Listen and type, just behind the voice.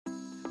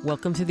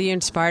Welcome to the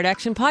Inspired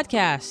Action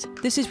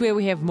Podcast. This is where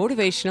we have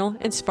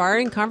motivational,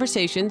 inspiring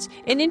conversations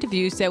and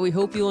interviews that we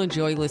hope you'll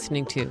enjoy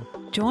listening to.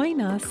 Join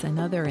us and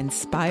other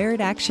inspired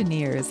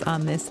actioneers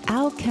on this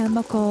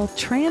alchemical,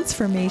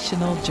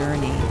 transformational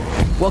journey.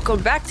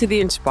 Welcome back to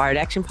the Inspired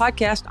Action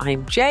Podcast.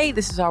 I'm Jay.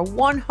 This is our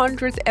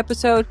 100th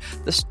episode,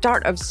 the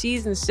start of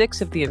season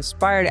 6 of the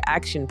Inspired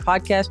Action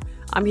Podcast.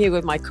 I'm here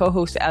with my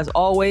co-host, as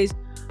always,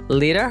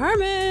 Lita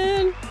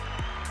Herman.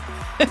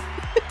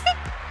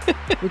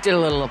 We did a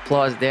little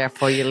applause there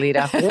for you,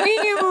 Lita.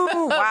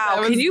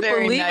 Wow. Can you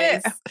believe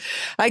it?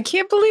 I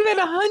can't believe it.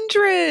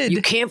 100.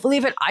 You can't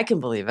believe it? I can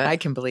believe it. I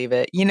can believe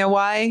it. You know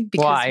why?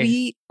 Because Why?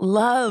 we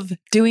love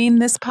doing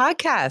this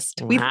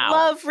podcast. We Wow.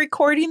 love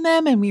recording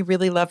them, and we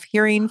really love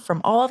hearing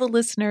from all the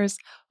listeners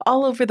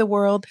all over the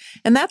world.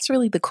 And that's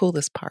really the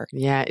coolest part.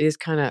 Yeah, it is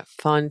kind of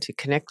fun to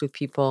connect with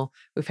people.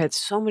 We've had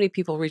so many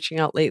people reaching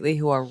out lately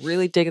who are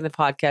really digging the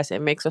podcast.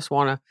 It makes us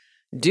want to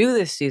do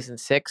this season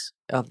 6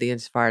 of the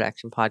Inspired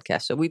Action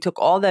Podcast. So we took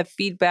all that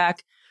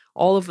feedback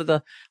all over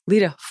the,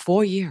 Lita,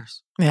 4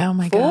 years. Oh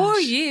my gosh. 4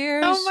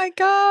 years. Oh my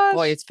gosh.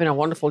 Boy, it's been a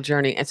wonderful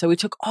journey. And so we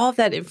took all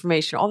that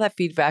information, all that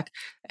feedback,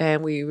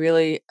 and we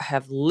really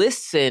have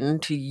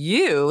listened to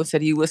you instead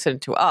of you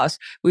listened to us.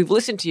 We've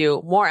listened to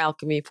you. More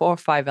alchemy, 4 or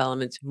 5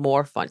 elements,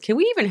 more fun. Can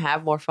we even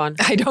have more fun?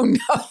 I don't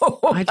know.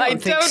 I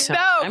don't think so.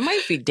 know. It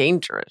might be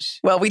dangerous.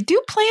 Well, we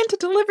do plan to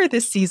deliver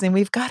this season.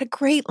 We've got a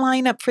great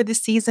lineup for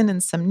this season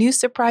and some new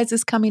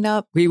surprises coming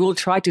up. We will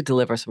try to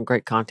deliver some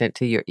great content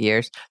to your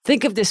ears.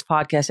 Think of this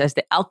podcast as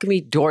the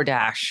Alchemy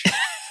DoorDash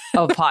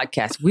of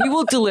podcasts. We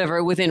will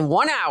deliver within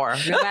 1 hour,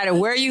 no matter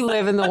where you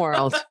live in the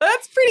world.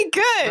 That's pretty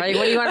good. Right?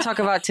 What do you want to talk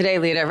about today,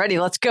 Lita? Ready?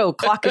 Let's go.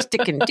 Clock is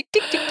ticking. Tick,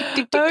 tick, tick, tick,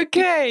 tick, tick.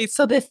 Okay.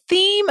 So the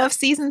theme of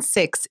season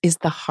 6 is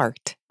the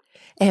heart,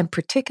 and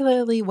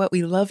particularly what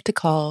we love to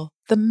call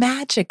the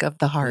magic of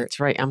the heart. That's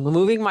right. I'm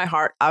moving my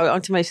heart out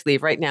onto my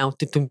sleeve right now.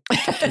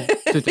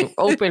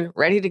 Open,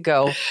 ready to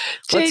go. Let's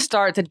Jade,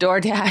 start the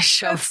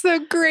DoorDash That's of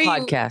so great.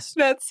 podcast.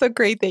 That's so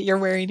great that you're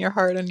wearing your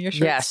heart on your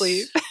shirt Yes,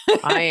 sleeve.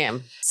 I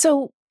am.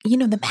 So,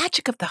 the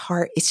magic of the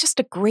heart is just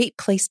a great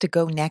place to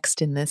go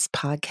next in this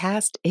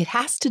podcast. It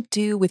has to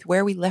do with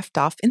where we left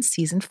off in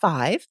season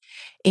 5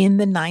 in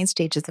the 9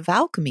 stages of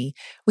alchemy.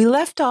 We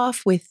left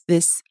off with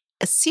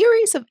a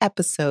series of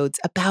episodes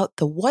about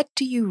the what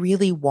do you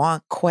really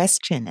want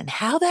question and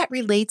how that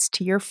relates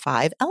to your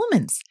 5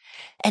 elements.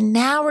 And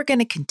now we're going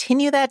to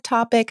continue that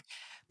topic,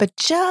 but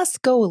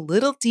just go a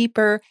little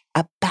deeper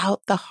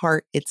about the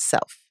heart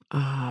itself.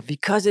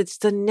 Because it's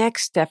the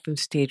next step in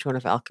stage 1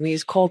 of alchemy.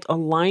 It's called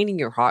aligning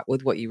your heart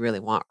with what you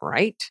really want,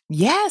 right?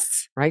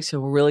 Yes. Right?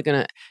 So we're really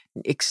going to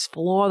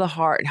explore the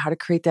heart and how to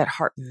create that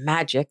heart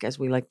magic, as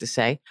we like to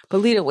say. But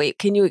Lita, wait,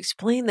 can you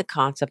explain the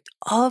concept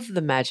of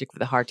the magic of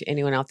the heart to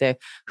anyone out there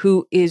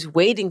who is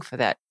waiting for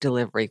that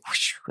delivery,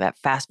 whoosh, that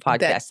fast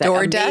podcast, That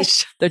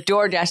DoorDash? The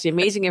DoorDash, the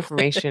amazing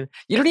information.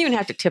 You don't even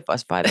have to tip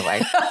us, by the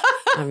way.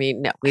 I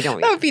mean, no, we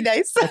don't. That would be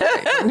nice.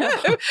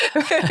 No.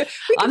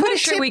 I'm not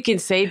sure we can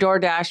say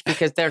DoorDash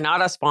because they're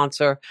not a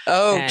sponsor.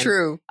 Oh, And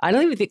true. I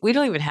don't even think we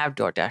don't even have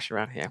DoorDash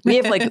around here. We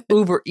have like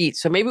Uber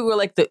Eats. So maybe we're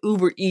like the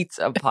Uber Eats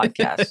of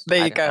podcasts. There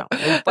you I don't know.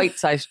 In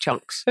bite-sized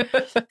chunks.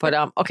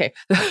 But okay.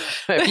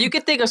 If you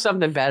could think of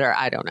something better,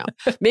 I don't know.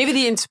 Maybe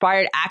the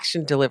Inspired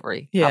Action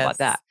Delivery. How about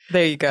that?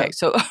 There you go. Okay,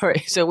 so all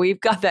right. So we've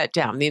got that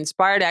down. The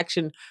Inspired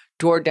Action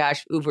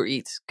DoorDash Uber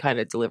Eats kind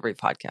of delivery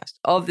podcast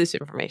of this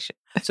information.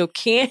 So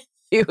can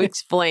you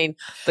explain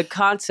the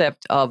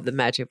concept of the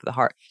magic of the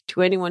heart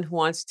to anyone who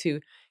wants to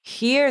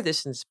hear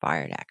this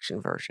inspired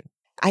action version?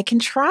 I can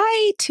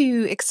try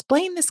to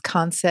explain this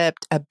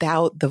concept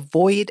about the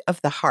void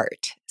of the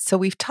heart. So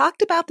we've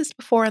talked about this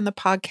before on the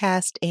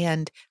podcast,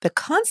 and the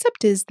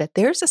concept is that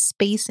there's a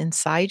space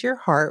inside your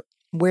heart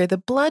where the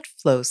blood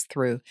flows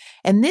through.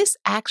 And this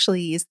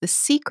actually is the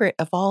secret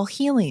of all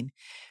healing.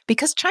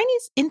 Because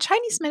in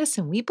Chinese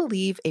medicine, we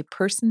believe a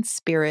person's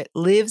spirit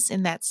lives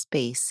in that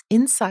space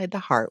inside the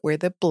heart where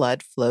the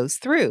blood flows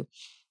through.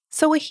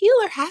 So a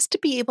healer has to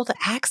be able to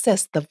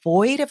access the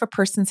void of a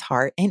person's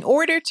heart in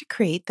order to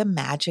create the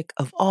magic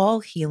of all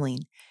healing.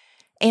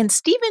 And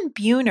Stephen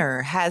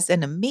Buhner has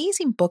an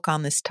amazing book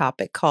on this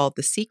topic called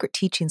The Secret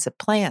Teachings of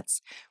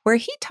Plants, where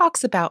he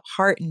talks about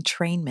heart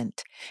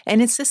entrainment.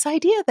 And it's this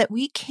idea that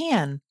we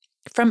can,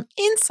 from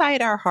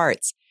inside our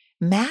hearts,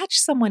 match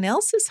someone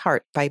else's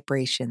heart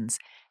vibrations.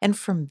 And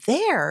from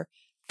there,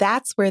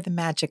 that's where the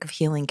magic of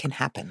healing can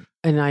happen.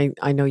 And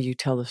I know you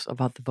tell us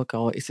about the book.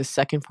 It's the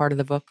second part of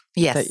the book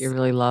Yes. that you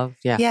really love.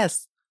 Yeah.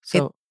 Yes.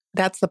 So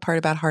That's the part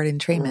about heart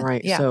entrainment.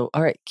 right. Yeah. So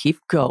all right, keep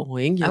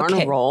going. You're on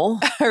Okay. a roll.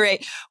 All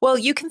right. Well,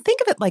 you can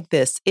think of it like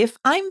this. If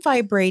I'm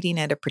vibrating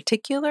at a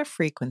particular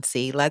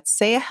frequency, let's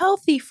say a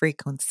healthy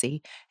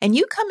frequency, and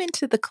you come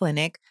into the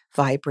clinic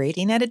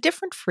vibrating at a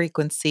different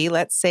frequency,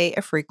 let's say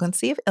a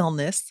frequency of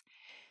illness,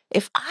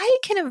 if I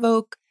can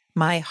evoke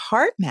my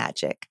heart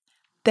magic,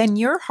 then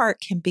your heart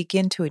can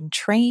begin to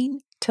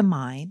entrain to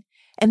mine,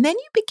 and then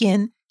you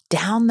begin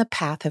down the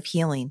path of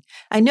healing.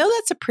 I know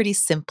that's a pretty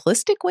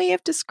simplistic way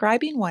of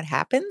describing what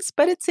happens,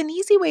 but it's an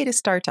easy way to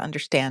start to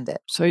understand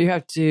it. So you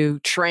have to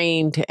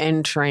train to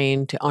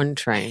entrain to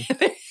untrain.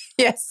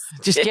 Yes.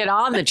 Just get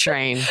on the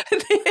train.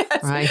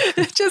 Yes. Right.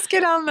 Just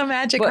get on the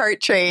magic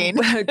heart train.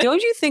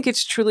 Don't you think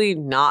it's truly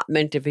not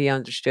meant to be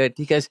understood?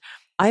 Because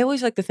I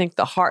always like to think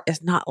the heart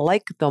is not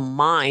like the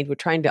mind. We're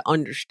trying to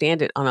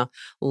understand it on a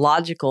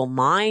logical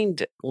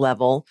mind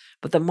level,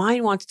 but the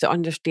mind wants to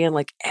understand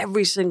like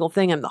every single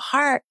thing. And the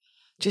heart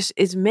just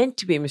is meant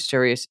to be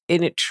mysterious.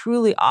 And it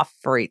truly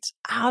operates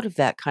out of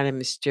that kind of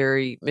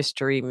mysterious,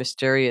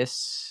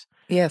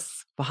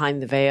 Yes.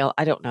 behind the veil.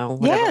 I don't know.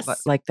 Whatever, Yes. But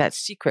like that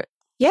secret.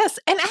 Yes.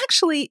 And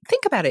actually,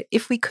 think about it.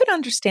 If we could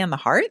understand the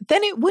heart,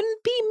 then it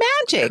wouldn't be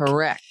magic.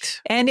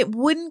 Correct. And it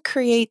wouldn't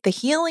create the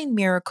healing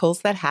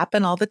miracles that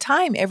happen all the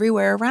time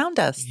everywhere around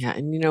us. Yeah.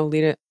 And,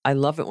 Lita, I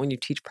love it when you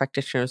teach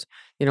practitioners,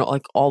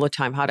 like all the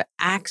time, how to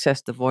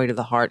access the void of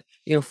the heart,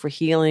 for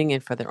healing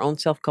and for their own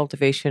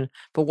self-cultivation.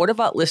 But what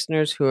about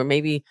listeners who are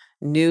maybe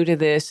new to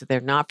this, they're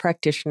not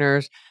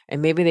practitioners,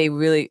 and maybe they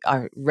really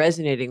are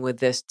resonating with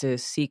this to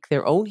seek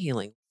their own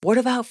healing? What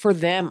about for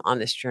them on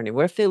this journey?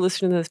 What if they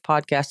listen to this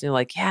podcast and they're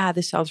like, yeah,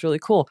 this sounds really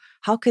cool.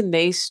 How can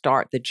they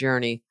start the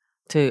journey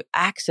to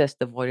access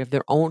the void of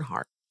their own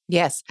heart?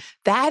 Yes,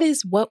 that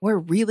is what we're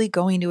really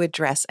going to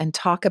address and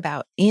talk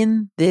about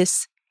in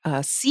this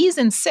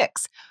season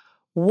 6.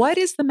 What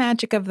is the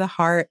magic of the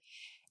heart?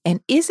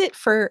 And is it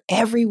for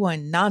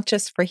everyone, not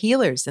just for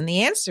healers? And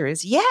the answer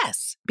is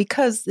yes,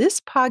 because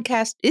this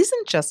podcast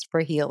isn't just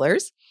for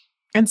healers.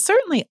 And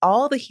certainly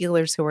all the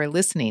healers who are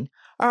listening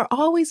are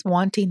always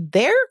wanting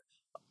their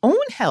own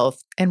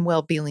health and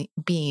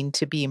well-being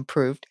to be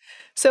improved.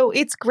 So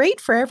it's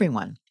great for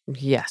everyone.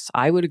 Yes,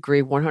 I would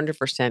agree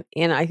 100%.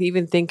 And I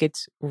even think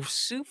it's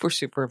super,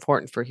 super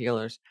important for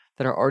healers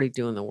that are already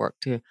doing the work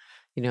to,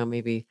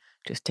 maybe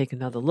just take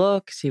another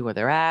look, see where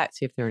they're at,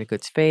 see if they're in a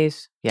good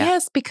space. Yeah.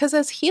 Yes, because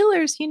as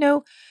healers,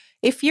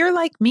 if you're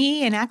like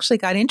me and actually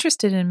got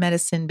interested in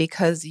medicine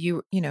because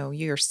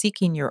you're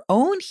seeking your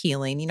own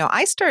healing,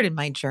 I started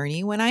my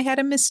journey when I had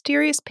a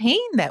mysterious pain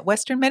that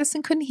Western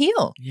medicine couldn't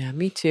heal. Yeah,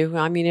 me too.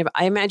 I mean,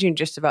 I imagine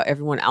just about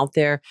everyone out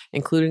there,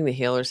 including the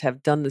healers,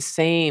 have done the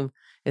same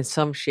in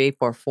some shape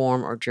or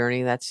form or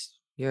journey. That's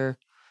your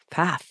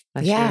path.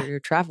 That's your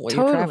travel.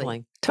 Totally. You're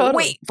traveling.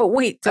 Totally. But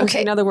wait. Don't say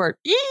Okay. another word.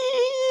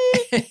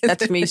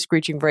 That's me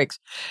screeching brakes.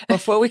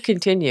 Before we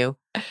continue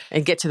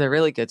and get to the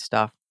really good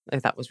stuff,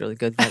 that was really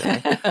good, by the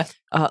way.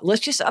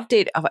 Let's just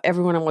update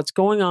everyone on what's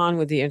going on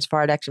with the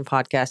Inspired Action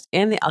podcast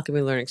and the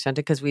Alchemy Learning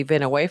Center, because we've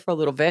been away for a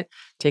little bit,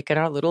 taking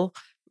our little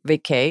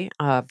vacay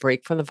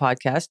break from the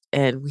podcast,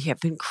 and we have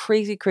been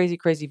crazy, crazy,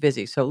 crazy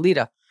busy. So,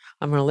 Lita,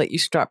 I'm going to let you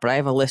start, but I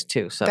have a list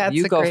too. So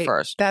you go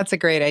first. That's a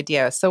great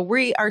idea. So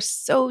we are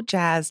so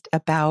jazzed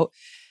about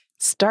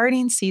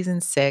starting season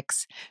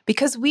 6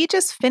 because we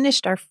just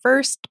finished our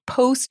first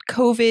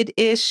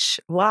post-COVID-ish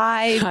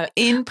live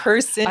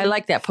in-person. I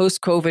like that,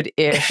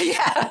 post-COVID-ish.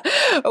 Yeah.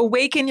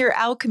 Awaken Your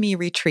Alchemy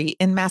retreat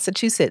in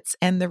Massachusetts.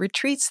 And the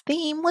retreat's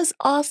theme was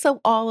also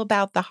all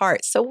about the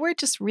heart. So we're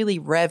just really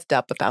revved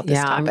up about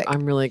this topic.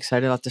 I'm really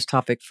excited about this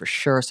topic for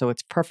sure. So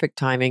it's perfect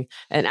timing.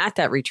 And at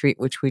that retreat,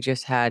 which we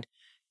just had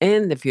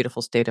in the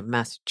beautiful state of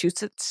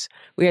Massachusetts,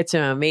 we had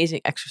some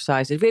amazing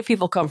exercises. We had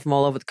people come from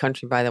all over the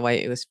country, by the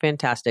way. It was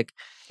fantastic.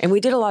 And we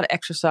did a lot of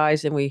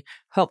exercise, and we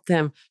helped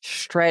them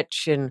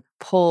stretch and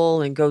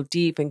pull and go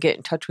deep and get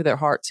in touch with their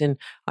hearts. And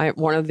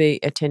one of the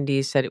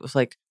attendees said it was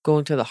like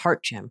going to the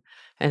heart gym.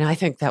 And I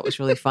think that was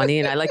really funny.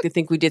 And I like to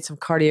think we did some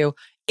cardio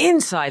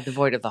inside the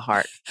void of the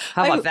heart.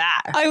 How about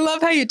that? I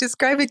love how you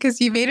describe it because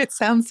you made it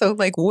sound so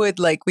like wood,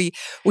 like we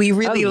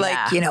really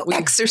we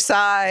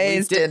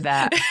exercised. We did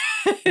that.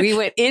 We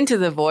went into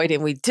the void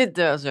and we did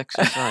those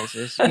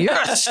exercises.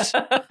 Yes.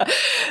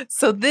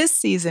 So this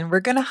season, we're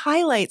going to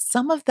highlight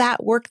some of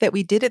that work that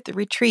we did at the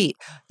retreat.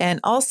 And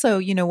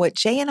also, what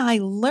Jay and I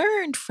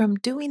learned from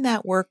doing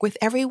that work with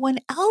everyone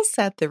else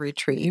at the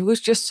retreat. It was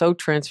just so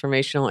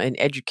transformational and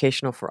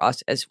educational for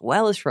us, as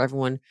well as for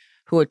everyone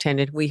who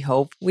attended. We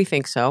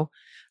think so.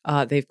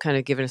 They've kind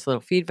of given us a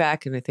little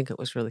feedback, and I think it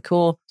was really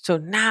cool. So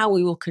now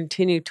we will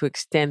continue to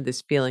extend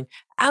this feeling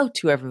out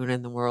to everyone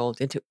in the world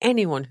and to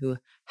anyone who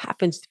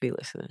happens to be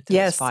listening to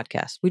this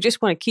podcast. We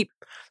just want to keep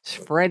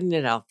spreading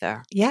it out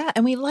there. Yeah.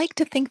 And we like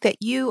to think that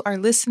you, our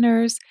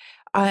listeners,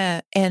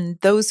 and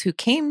those who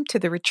came to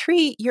the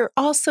retreat, you're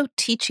also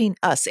teaching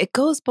us. It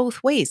goes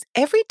both ways.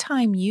 Every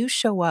time you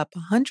show up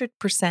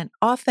 100%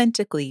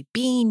 authentically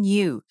being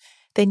you,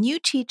 then you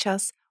teach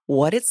us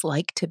what it's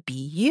like to be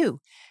you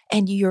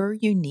and your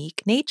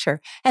unique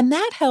nature. And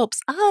that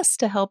helps us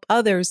to help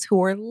others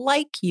who are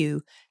like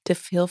you to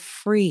feel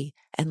free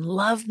and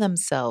love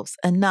themselves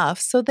enough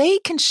so they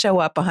can show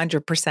up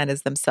 100%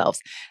 as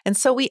themselves. And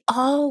so we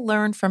all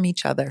learn from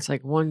each other. It's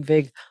like one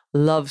big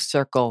love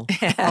circle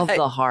of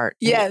the heart.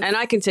 Yes. And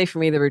I can say for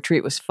me, the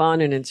retreat was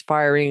fun and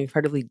inspiring,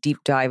 incredibly deep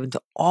dive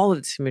into all of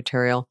this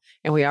material.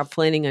 And we are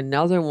planning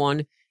another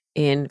one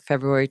in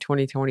February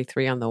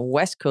 2023 on the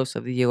west coast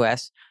of the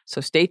U.S.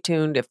 So stay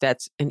tuned if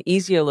that's an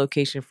easier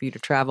location for you to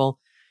travel.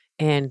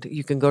 And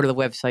you can go to the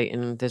website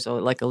and there's a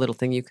little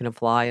thing you can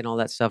apply and all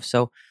that stuff.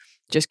 So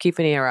just keep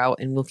an ear out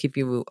and we'll keep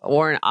you,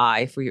 or an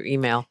eye for your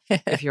email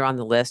if you're on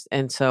the list.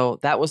 And so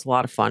that was a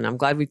lot of fun. I'm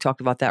glad we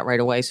talked about that right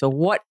away. So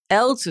what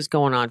else is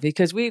going on?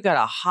 Because we've got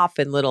a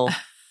hopping little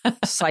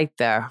site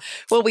there.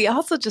 Well, we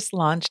also just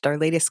launched our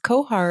latest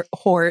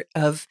cohort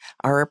of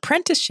our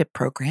apprenticeship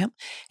program.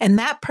 And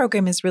that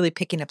program is really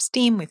picking up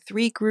steam with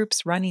 3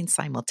 groups running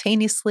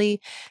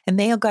simultaneously. And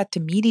they all got to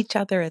meet each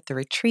other at the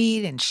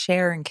retreat and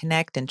share and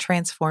connect and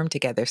transform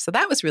together. So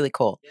that was really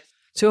cool.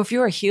 So if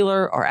you're a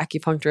healer or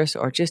acupuncturist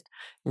or just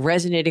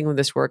resonating with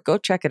this work, go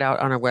check it out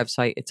on our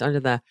website. It's under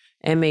the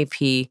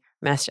MAP,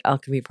 Master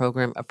Alchemy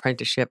Program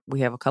Apprenticeship. We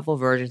have a couple of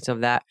versions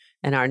of that.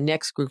 And our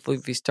next group will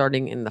be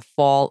starting in the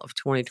fall of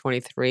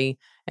 2023.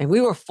 And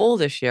we were full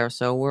this year,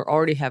 so we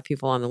already have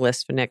people on the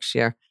list for next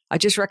year. I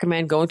just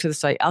recommend going to the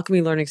site,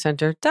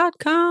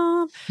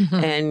 alchemylearningcenter.com,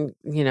 and,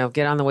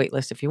 get on the wait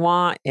list if you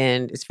want.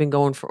 And it's been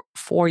going for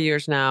 4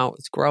 years now.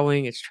 It's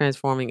growing. It's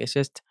transforming. It's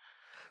just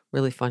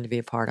really fun to be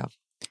a part of.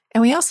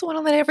 And we also want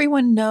to let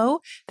everyone know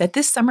that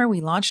this summer we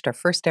launched our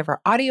first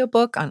ever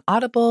audiobook on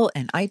Audible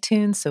and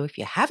iTunes. So if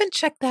you haven't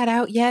checked that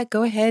out yet,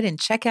 go ahead and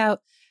check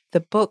out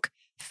the book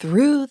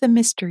Through the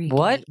Mystery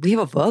What? Gate. We have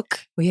a book?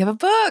 We have a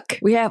book.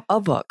 We have a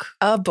book.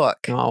 A book.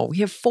 No, we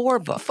have 4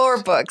 books.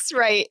 4 books,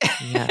 right.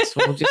 Yes,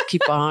 we'll just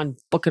keep on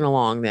booking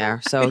along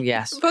there. So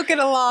yes. Book it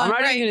along. I'm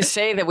not even going to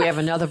say that we have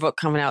another book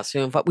coming out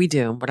soon, but we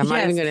do. But I'm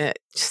not even going to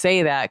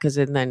say that because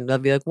then they'll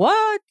be like,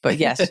 what? But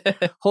yes,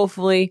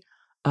 hopefully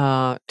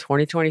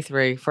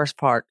 2023, first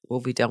part,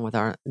 we'll be done with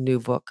our new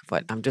book.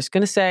 But I'm just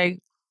going to say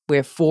we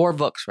have 4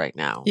 books right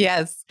now.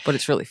 Yes. But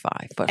it's really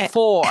 5, but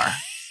 4.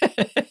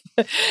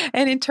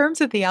 And in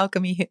terms of the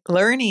Alchemy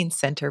Learning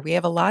Center, we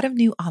have a lot of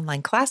new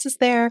online classes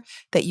there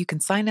that you can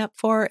sign up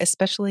for,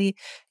 especially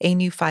a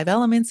new 5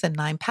 Elements and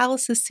 9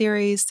 Palaces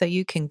series. So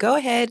you can go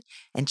ahead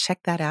and check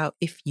that out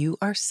if you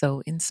are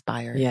so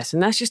inspired. Yes.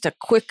 And that's just a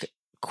quick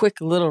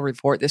little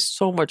report. There's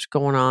so much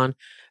going on.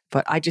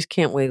 But I just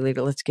can't wait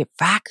later. Let's get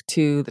back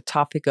to the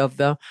topic of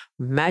the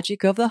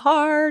magic of the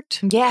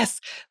heart.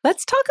 Yes.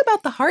 Let's talk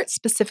about the heart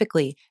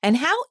specifically and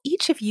how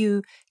each of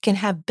you can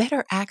have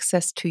better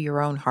access to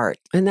your own heart.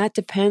 And that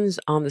depends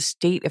on the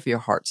state of your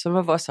heart. Some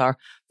of us are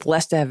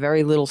blessed to have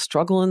very little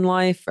struggle in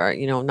life or,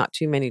 not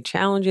too many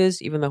challenges,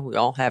 even though we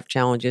all have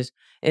challenges.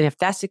 And if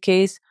that's the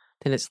case,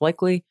 then it's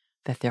likely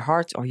that their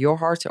hearts or your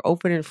hearts are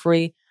open and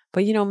free.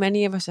 But,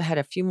 many of us have had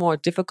a few more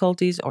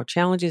difficulties or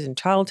challenges in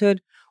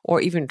childhood or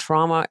even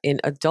trauma in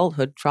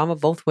adulthood, trauma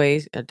both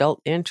ways,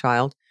 adult and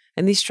child.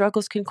 And these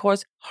struggles can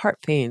cause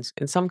heart pains,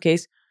 in some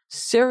case,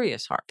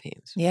 serious heart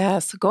pains. Yeah.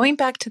 So going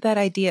back to that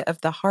idea of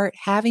the heart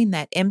having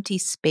that empty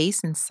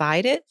space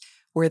inside it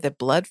where the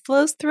blood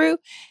flows through,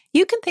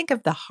 you can think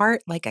of the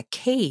heart like a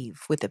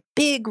cave with a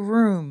big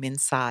room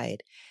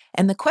inside.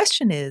 And the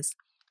question is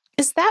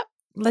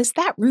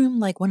that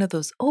room like one of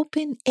those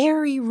open,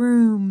 airy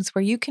rooms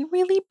where you can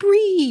really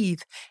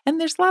breathe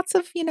and there's lots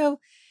of,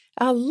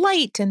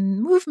 light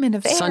and movement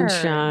of air.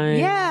 Sunshine.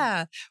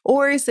 Yeah.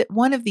 Or is it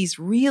one of these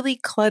really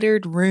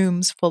cluttered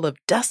rooms full of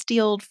dusty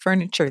old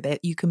furniture that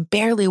you can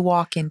barely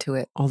walk into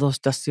it? All those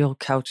dusty old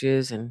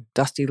couches and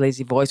dusty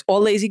lazy boys or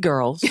lazy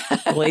girls,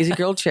 lazy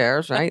girl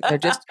chairs, right?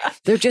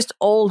 They're just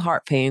old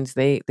heart pains.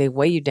 They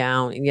weigh you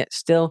down and yet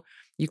still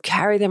you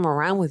carry them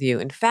around with you.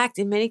 In fact,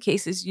 in many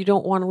cases, you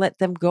don't want to let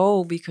them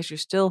go because you're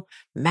still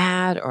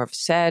mad or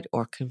upset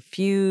or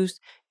confused.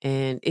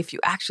 And if you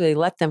actually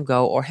let them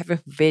go, or heaven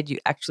forbid, you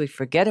actually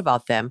forget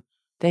about them,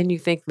 then you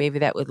think maybe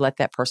that would let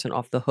that person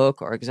off the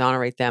hook or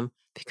exonerate them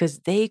because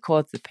they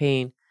caused the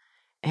pain.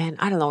 And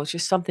I don't know, it's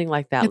just something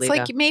like that. It's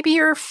like maybe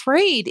you're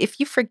afraid if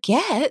you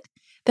forget,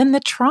 then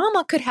the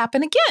trauma could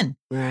happen again.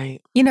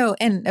 Right.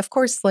 And of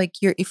course,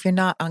 if you're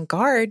not on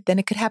guard, then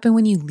it could happen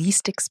when you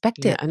least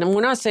expect it. And we're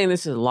not saying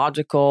this is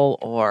logical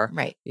or,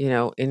 right.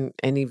 In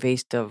any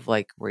waste of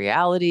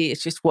reality.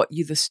 It's just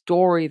the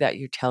story that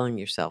you're telling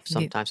yourself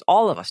sometimes.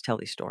 All of us tell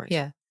these stories.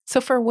 Yeah. So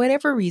for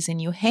whatever reason,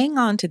 you hang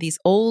on to these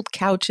old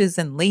couches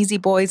and lazy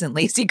boys and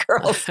lazy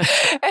girls.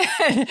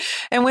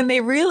 And when they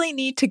really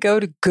need to go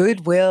to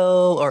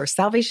Goodwill or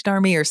Salvation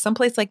Army or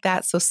someplace like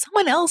that, so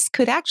someone else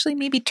could actually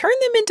maybe turn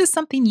them into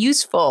something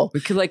useful. We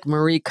could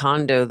Marie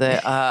Kondo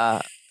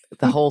the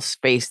whole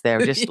space there.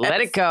 Just let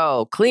it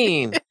go.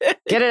 Clean.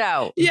 Get it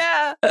out.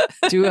 Yeah.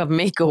 Do a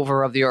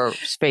makeover of your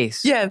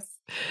space. Yes.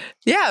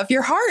 Yeah. Of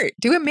your heart.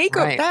 Do a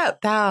makeover.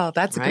 Right.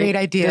 That's a great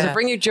idea. Does it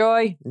bring you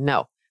joy?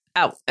 No.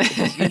 Out.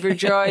 Give your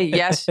joy?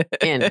 Yes.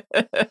 In.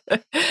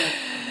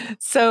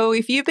 So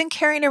if you've been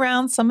carrying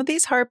around some of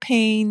these heart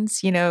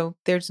pains,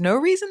 there's no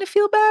reason to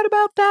feel bad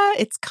about that.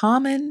 It's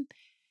common,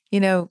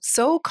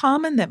 so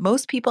common that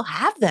most people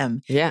have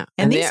them. Yeah.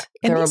 And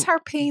these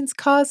heart pains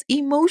cause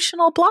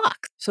emotional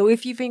blocks. So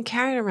if you've been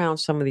carrying around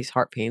some of these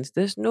heart pains,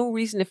 there's no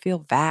reason to feel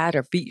bad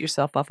or beat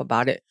yourself up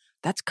about it.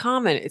 That's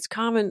common. It's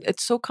common.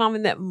 It's so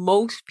common that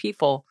most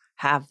people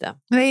have them.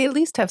 They at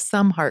least have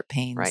some heart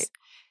pains. Right.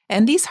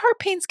 And these heart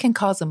pains can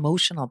cause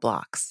emotional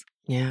blocks.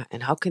 Yeah.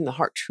 And how can the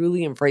heart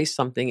truly embrace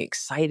something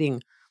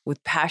exciting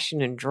with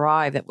passion and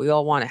drive that we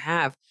all want to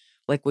have?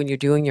 Like when you're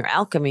doing your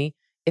alchemy,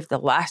 if the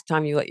last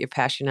time you let your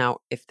passion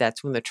out, if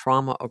that's when the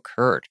trauma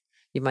occurred,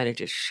 you might have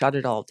just shut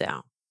it all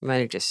down. You might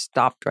have just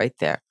stopped right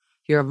there.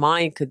 Your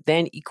mind could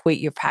then equate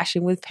your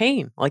passion with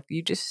pain, like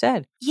you just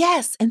said.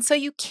 Yes. And so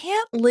you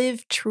can't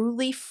live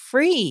truly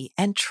free.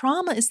 And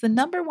trauma is the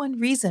number one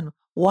reason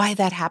why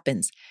that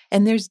happens.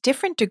 And there's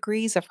different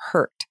degrees of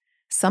hurt.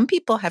 Some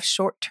people have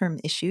short-term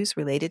issues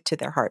related to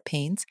their heart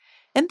pains,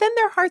 and then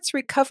their hearts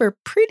recover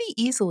pretty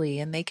easily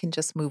and they can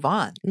just move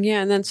on.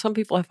 Yeah, and then some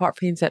people have heart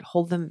pains that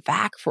hold them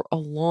back for a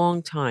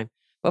long time.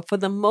 But for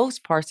the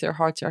most part, their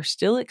hearts are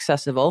still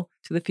accessible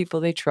to the people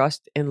they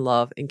trust and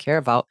love and care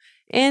about,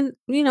 and,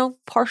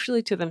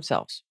 partially to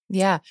themselves.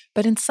 Yeah,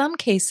 but in some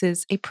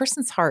cases, a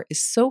person's heart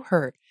is so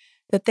hurt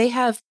that they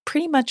have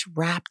pretty much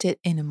wrapped it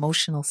in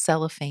emotional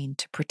cellophane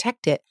to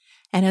protect it.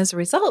 And as a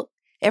result,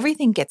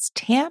 everything gets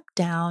tamped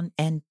down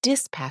and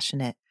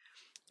dispassionate.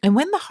 And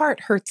when the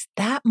heart hurts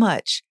that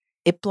much,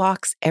 it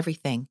blocks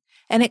everything.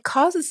 And it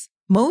causes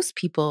most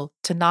people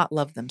to not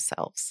love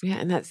themselves. Yeah,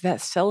 and that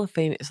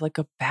cellophane is like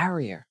a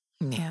barrier.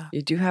 Yeah.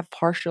 You do have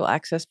partial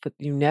access, but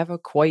you never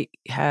quite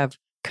have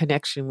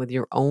connection with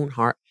your own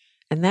heart.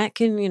 And that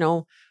can,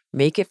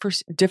 make it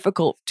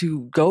difficult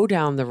to go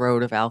down the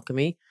road of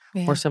alchemy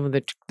or some of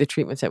the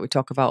treatments that we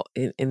talk about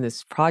in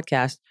this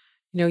podcast.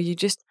 You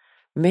just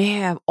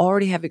may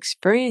already have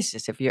experienced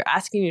this. If you're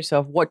asking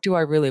yourself, what do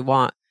I really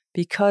want?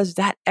 Because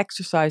that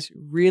exercise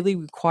really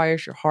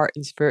requires your heart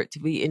and spirit to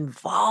be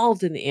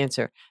involved in the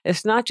answer.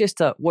 It's not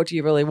just what do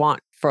you really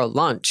want for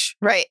lunch?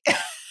 Right.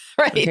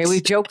 Right. Okay,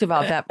 we've joked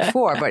about that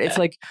before, but it's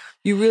like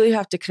you really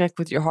have to connect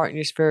with your heart and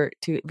your spirit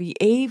to be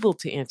able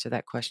to answer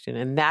that question.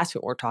 And that's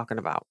what we're talking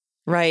about.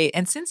 Right.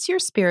 And since your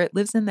spirit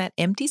lives in that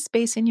empty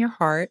space in your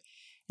heart,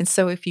 and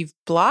so if you've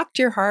blocked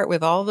your heart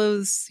with all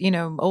those,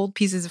 old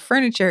pieces of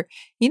furniture,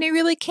 you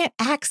really can't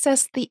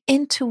access the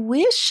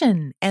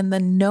intuition and the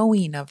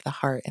knowing of the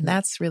heart. And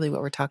that's really what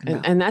we're talking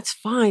about. And that's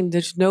fine.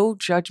 There's no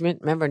judgment.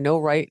 Remember, no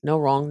right, no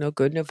wrong, no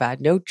good, no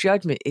bad, no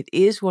judgment. It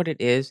is what it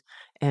is.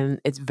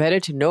 And it's better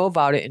to know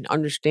about it and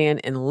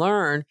understand and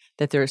learn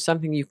that there is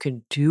something you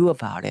can do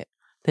about it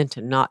than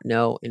to not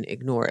know and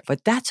ignore it.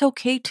 But that's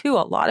okay too. A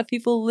lot of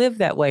people live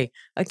that way.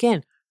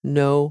 Again,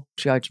 no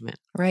judgment.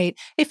 Right.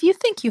 If you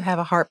think you have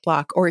a heart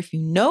block, or if you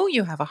know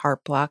you have a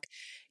heart block,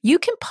 you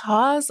can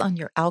pause on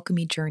your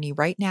alchemy journey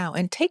right now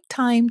and take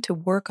time to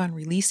work on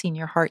releasing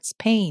your heart's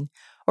pain,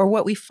 or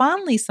what we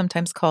fondly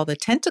sometimes call the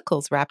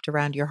tentacles wrapped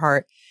around your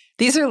heart.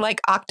 These are like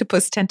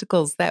octopus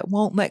tentacles that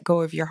won't let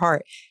go of your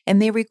heart,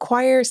 and they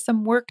require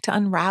some work to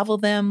unravel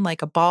them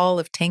like a ball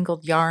of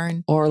tangled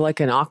yarn. Or like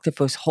an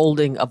octopus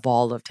holding a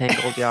ball of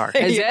tangled yarn.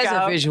 There's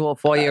a visual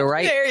for you,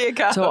 right? There you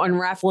go. So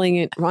unraveling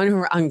it,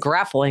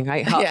 ungrappling,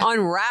 right?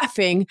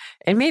 Unwrapping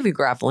and maybe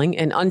grappling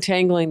and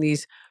untangling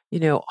these,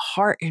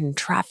 heart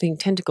entrapping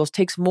tentacles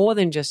takes more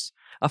than just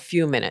a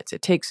few minutes.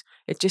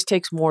 It just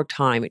takes more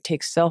time. It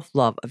takes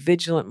self-love, a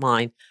vigilant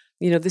mind.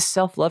 This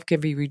self-love can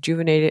be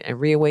rejuvenated and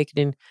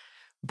reawakened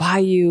by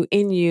you,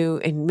 in you,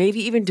 and maybe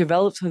even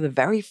developed for the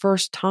very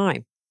first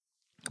time.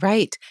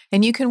 Right.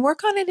 And you can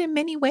work on it in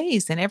many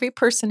ways, and every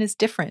person is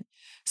different.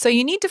 So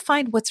you need to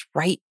find what's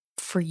right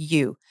for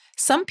you.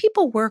 Some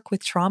people work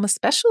with trauma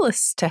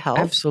specialists to help.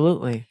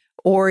 Absolutely.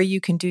 Or you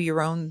can do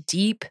your own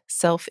deep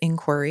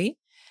self-inquiry.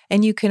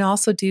 And you can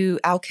also do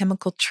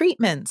alchemical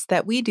treatments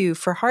that we do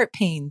for heart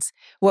pains,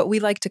 what we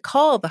like to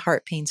call the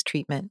heart pains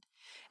treatment.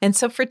 And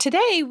so for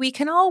today, we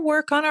can all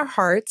work on our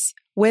hearts,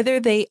 whether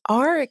they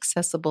are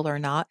accessible or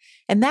not.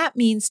 And that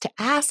means to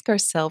ask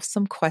ourselves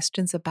some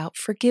questions about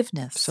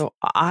forgiveness. So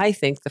I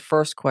think the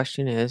first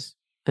question is,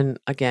 and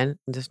again,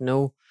 there's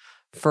no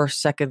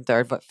first, second,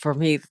 third, but for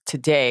me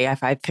today,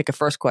 if I pick a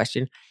first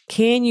question,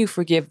 can you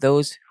forgive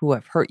those who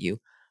have hurt you?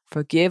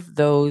 Forgive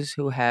those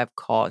who have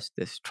caused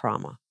this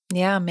trauma.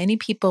 Yeah, many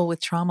people with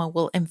trauma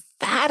will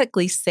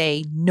emphatically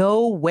say,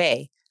 no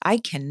way, I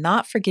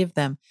cannot forgive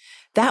them.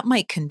 That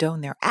might condone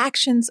their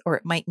actions, or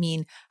it might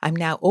mean I'm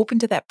now open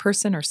to that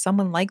person or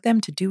someone like them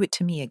to do it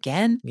to me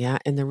again. Yeah,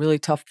 and the really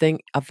tough thing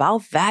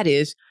about that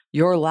is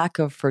your lack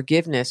of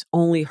forgiveness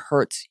only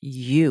hurts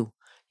you.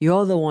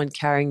 You're the one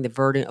carrying the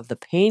burden of the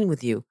pain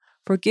with you.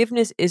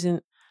 Forgiveness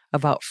isn't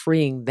about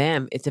freeing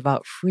them. It's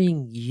about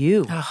freeing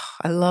you. Oh,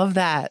 I love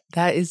that.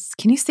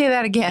 Can you say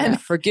that again? Yeah,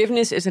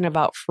 forgiveness isn't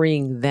about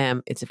freeing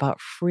them. It's about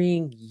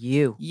freeing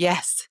you.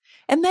 Yes.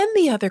 And then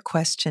the other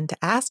question to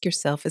ask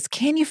yourself is,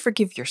 can you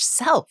forgive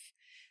yourself?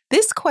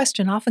 This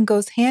question often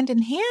goes hand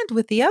in hand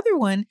with the other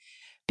one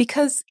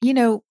because,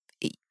 you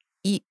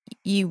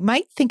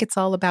might think it's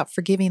all about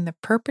forgiving the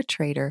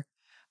perpetrator,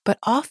 but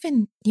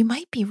often you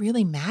might be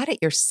really mad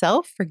at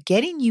yourself for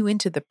getting you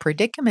into the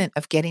predicament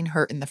of getting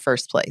hurt in the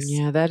first place.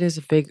 Yeah, that is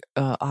a big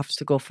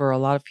obstacle for a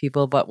lot of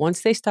people. But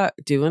once they start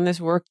doing this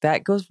work,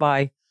 that goes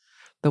by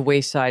the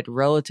wayside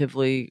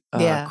relatively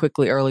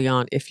quickly early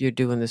on if you're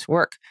doing this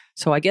work.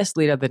 So I guess,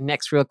 Lita, the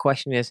next real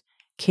question is,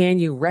 can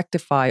you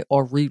rectify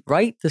or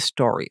rewrite the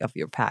story of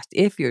your past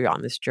if you're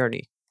on this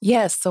journey?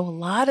 Yes. So a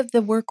lot of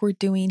the work we're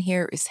doing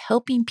here is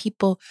helping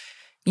people,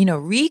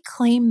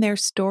 reclaim their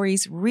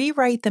stories,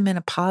 rewrite them in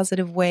a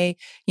positive way,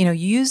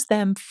 use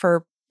them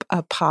for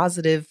a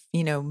positive,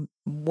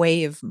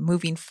 way of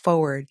moving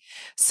forward.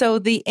 So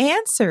the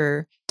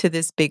answer to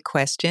this big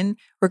question,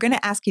 we're going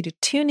to ask you to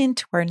tune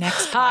into our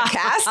next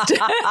podcast.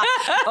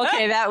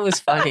 Okay, that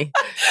was funny.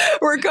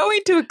 We're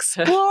going to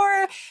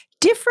explore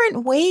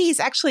different ways.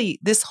 Actually,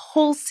 this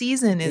whole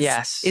season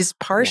is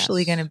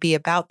partially going to be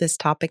about this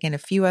topic and a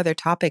few other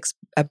topics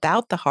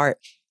about the heart.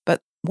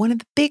 But one of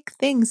the big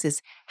things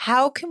is,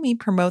 how can we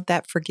promote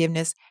that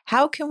forgiveness?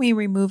 How can we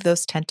remove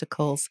those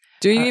tentacles?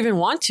 Do you even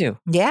want to?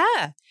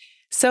 Yeah.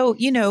 So,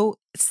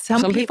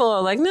 some people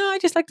are like, no, I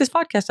just like this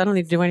podcast. I don't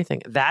need to do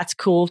anything. That's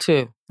cool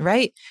too.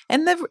 Right.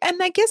 And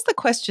I guess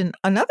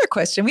another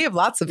question, we have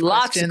lots of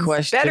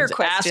questions. Better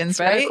questions,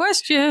 right? Better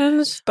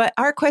questions. But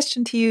our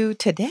question to you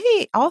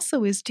today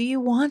also is, do you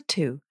want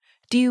to?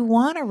 Do you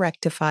want to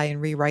rectify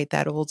and rewrite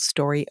that old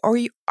story? Or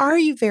are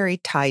you very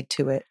tied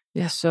to it?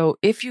 Yeah. So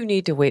if you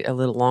need to wait a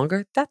little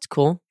longer, that's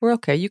cool. We're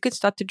okay. You can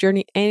start the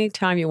journey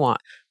anytime you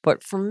want.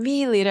 But for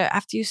me, Lita,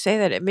 after you say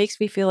that, it makes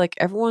me feel like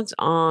everyone's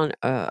on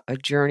a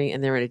journey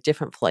and they're in a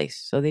different place.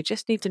 So they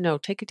just need to know,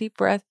 take a deep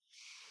breath,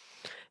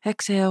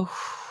 exhale,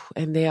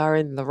 and they are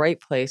in the right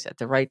place at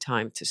the right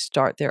time to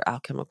start their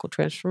alchemical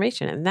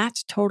transformation. And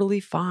that's totally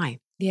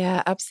fine.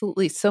 Yeah,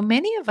 absolutely. So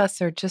many of us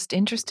are just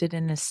interested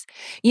in this.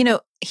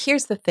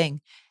 Here's the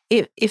thing.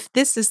 If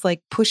this is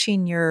like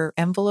pushing your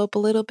envelope a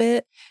little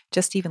bit,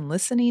 just even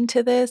listening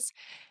to this,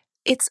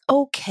 it's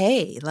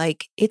okay.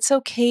 Like, it's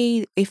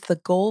okay if the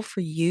goal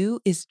for you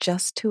is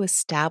just to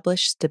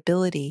establish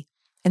stability.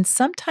 And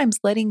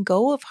sometimes letting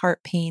go of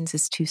heart pains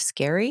is too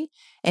scary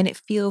and it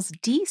feels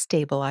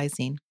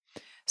destabilizing.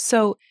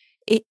 So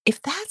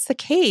if that's the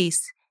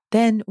case,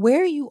 then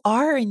where you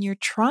are in your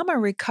trauma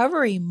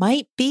recovery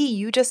might be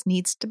you just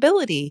need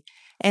stability.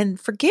 And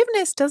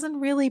forgiveness doesn't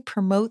really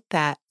promote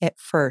that at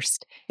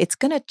first. It's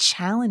going to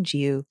challenge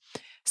you.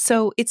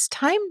 So it's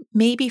time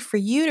maybe for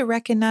you to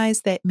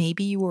recognize that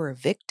maybe you were a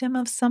victim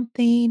of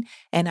something,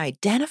 and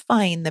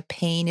identifying the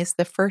pain is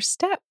the first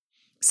step.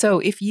 So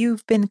if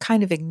you've been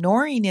kind of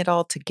ignoring it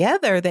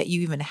altogether, that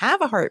you even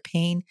have a heart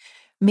pain,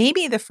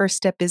 maybe the first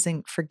step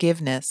isn't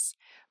forgiveness,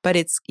 but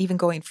it's even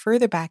going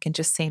further back and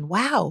just saying,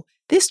 wow,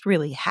 this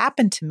really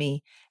happened to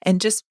me,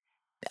 and just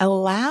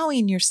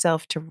allowing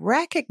yourself to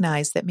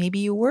recognize that maybe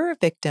you were a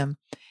victim,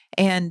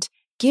 and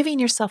giving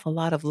yourself a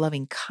lot of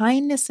loving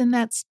kindness in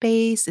that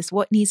space is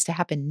what needs to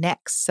happen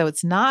next. So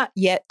it's not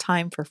yet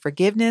time for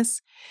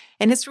forgiveness.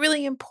 And it's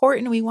really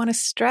important. We want to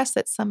stress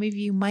that some of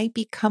you might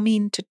be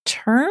coming to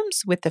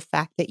terms with the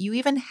fact that you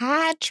even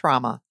had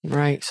trauma.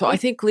 Right. So I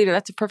think, Lita,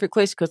 that's a perfect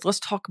place, because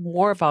let's talk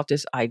more about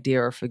this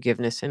idea of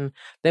forgiveness. And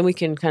then we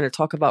can kind of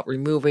talk about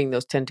removing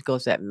those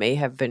tentacles that may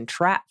have been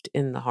trapped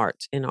in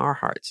our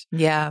hearts.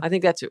 Yeah. I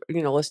think that's,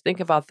 let's think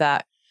about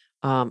that.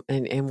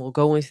 And we'll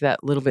go into that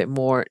a little bit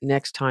more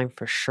next time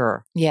for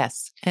sure.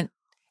 Yes. And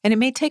it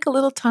may take a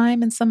little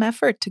time and some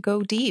effort to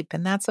go deep,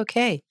 and that's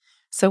okay.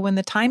 So when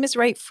the time is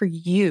right for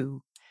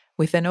you,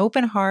 with an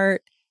open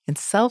heart and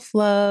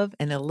self-love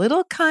and a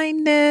little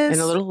kindness.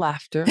 And a little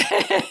laughter.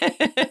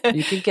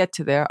 You can get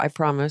to there, I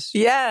promise.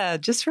 Yeah.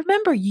 Just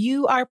remember,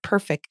 you are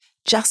perfect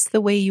just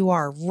the way you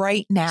are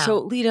right now. So,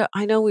 Lita,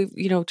 I know we've,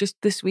 just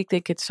this week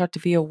they could start to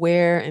be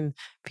aware and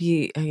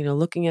be,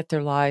 looking at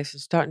their lives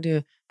and starting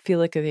to feel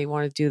like they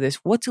want to do this.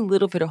 What's a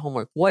little bit of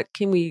homework? What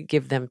can we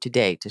give them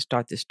today to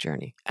start this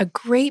journey? A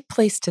great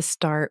place to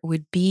start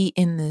would be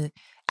in the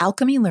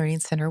Alchemy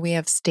Learning Center. We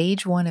have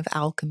stage 1 of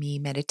alchemy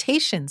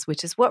meditations,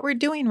 which is what we're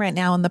doing right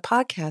now on the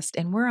podcast.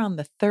 And we're on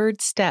the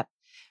 3rd step,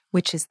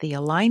 which is the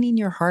aligning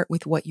your heart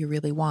with what you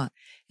really want.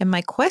 And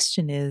my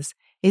question is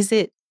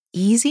it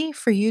easy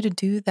for you to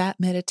do that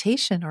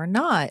meditation or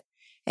not?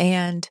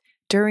 And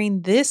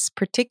during this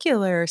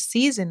particular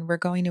season, we're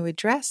going to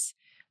address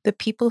the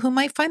people who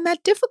might find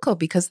that difficult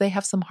because they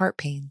have some heart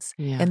pains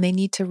and they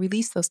need to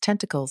release those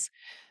tentacles.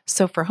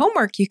 So for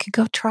homework, you can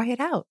go try it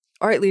out.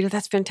 All right, Lita,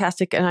 that's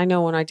fantastic. And I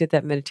know when I did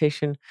that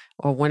meditation,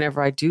 or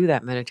whenever I do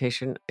that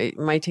meditation, it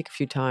might take a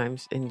few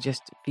times, and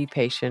just be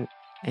patient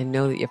and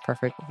know that you're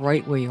perfect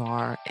right where you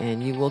are,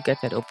 and you will get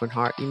that open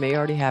heart. You may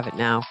already have it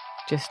now.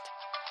 Just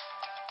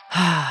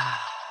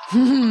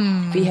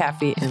be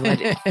happy and let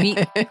it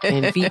beat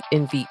and beat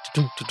and beat.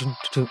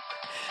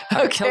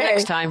 Until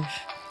next time.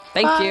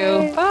 Thank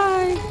you.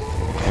 Bye.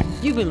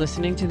 You've been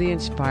listening to the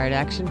Inspired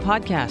Action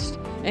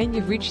Podcast, and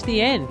you've reached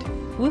the end.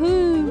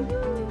 Woohoo!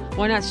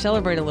 Why not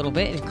celebrate a little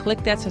bit and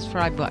click that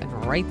subscribe button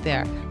right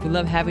there? We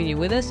love having you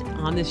with us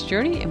on this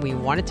journey, and we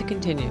want it to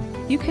continue.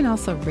 You can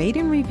also rate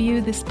and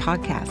review this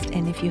podcast.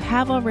 And if you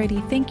have already,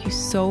 thank you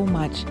so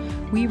much.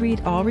 We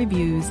read all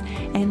reviews,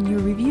 and your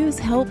reviews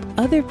help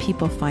other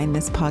people find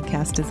this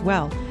podcast as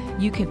well.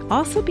 You can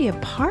also be a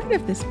part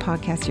of this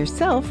podcast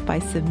yourself by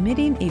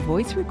submitting a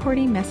voice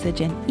recording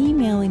message and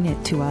emailing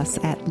it to us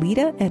at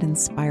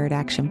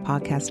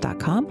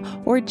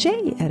Lita@inspiredactionpodcast.com or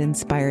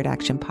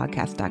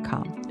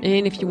Jay@inspiredactionpodcast.com.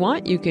 And if you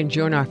want, you can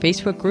join our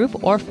Facebook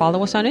group or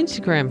follow us on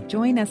Instagram.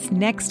 Join us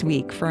next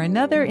week for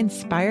another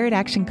Inspired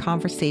Action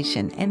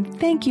conversation. And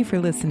thank you for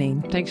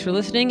listening. Thanks for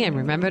listening, and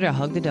remember to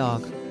hug the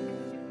dog.